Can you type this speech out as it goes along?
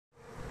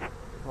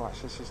Right,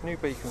 so this is New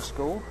Beacon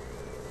School.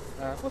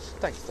 What's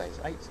the date today? Is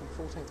it 8th and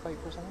 14th of April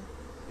or something?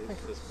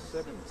 It's the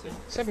 17th.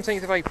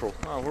 17th of April.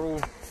 Oh, we're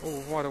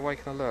all wide awake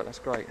and alert. That's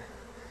great.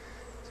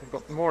 So we've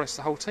got more or less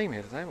the whole team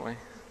here today, haven't we?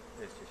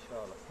 It's just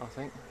Charlotte. I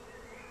think.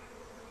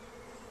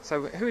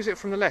 So who is it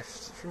from the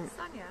left? From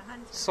Sonia.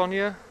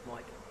 Sonia.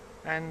 Mike.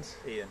 And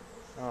Ian.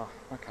 Oh,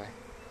 okay.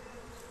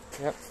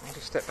 Yep. I'll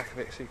just step back a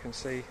bit so you can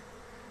see.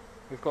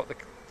 We've got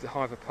the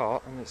hive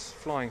apart and it's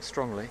flying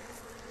strongly.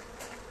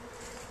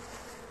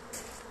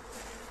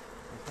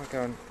 If I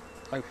go and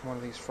open one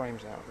of these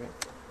frames out of it.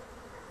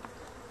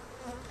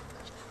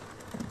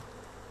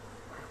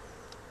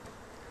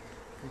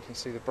 You can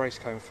see the brace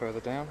comb further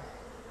down.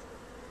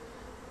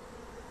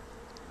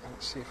 And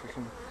let's see if we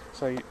can.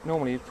 So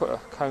normally you'd put a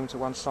comb to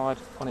one side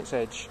on its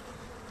edge.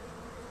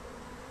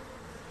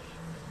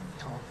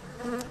 Come on.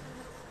 And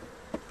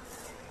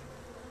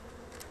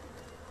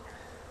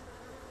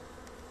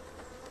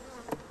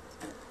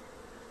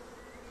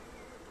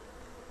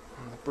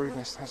the brood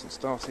nest hasn't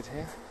started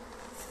here.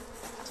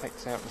 Take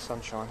this out in the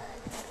sunshine.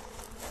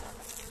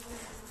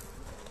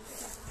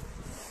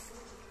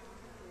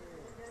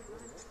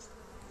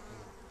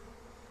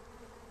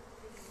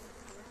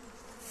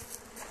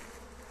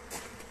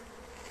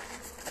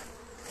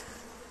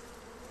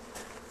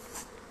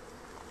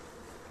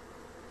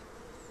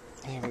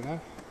 Here we go.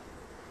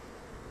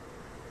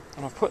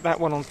 And I've put that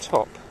one on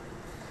top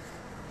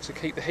to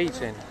keep the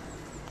heat in.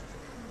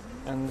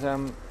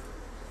 And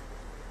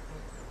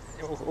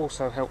it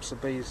also helps the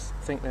bees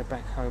think they're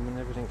back home and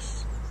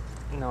everything's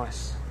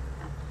nice.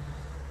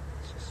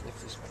 Let's just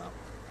lift this one up.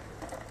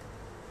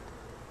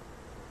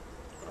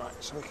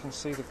 Right, so we can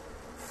see the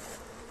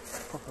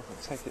proper.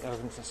 Take it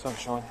over into the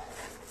sunshine.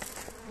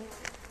 You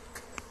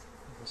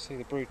can see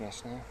the brood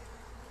nest now.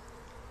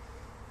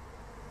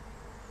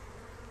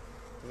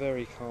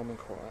 Very calm and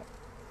quiet.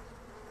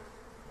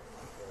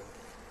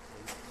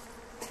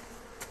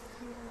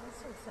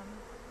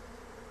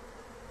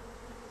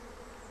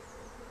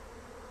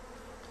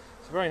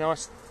 It's a very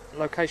nice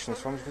location,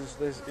 this one,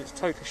 because it's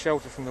totally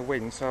sheltered from the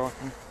wind, so I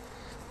can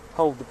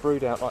hold the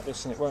brood out like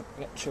this and it won't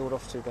get chilled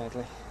off too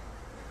badly.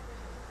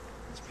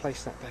 Let's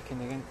place that back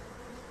in again.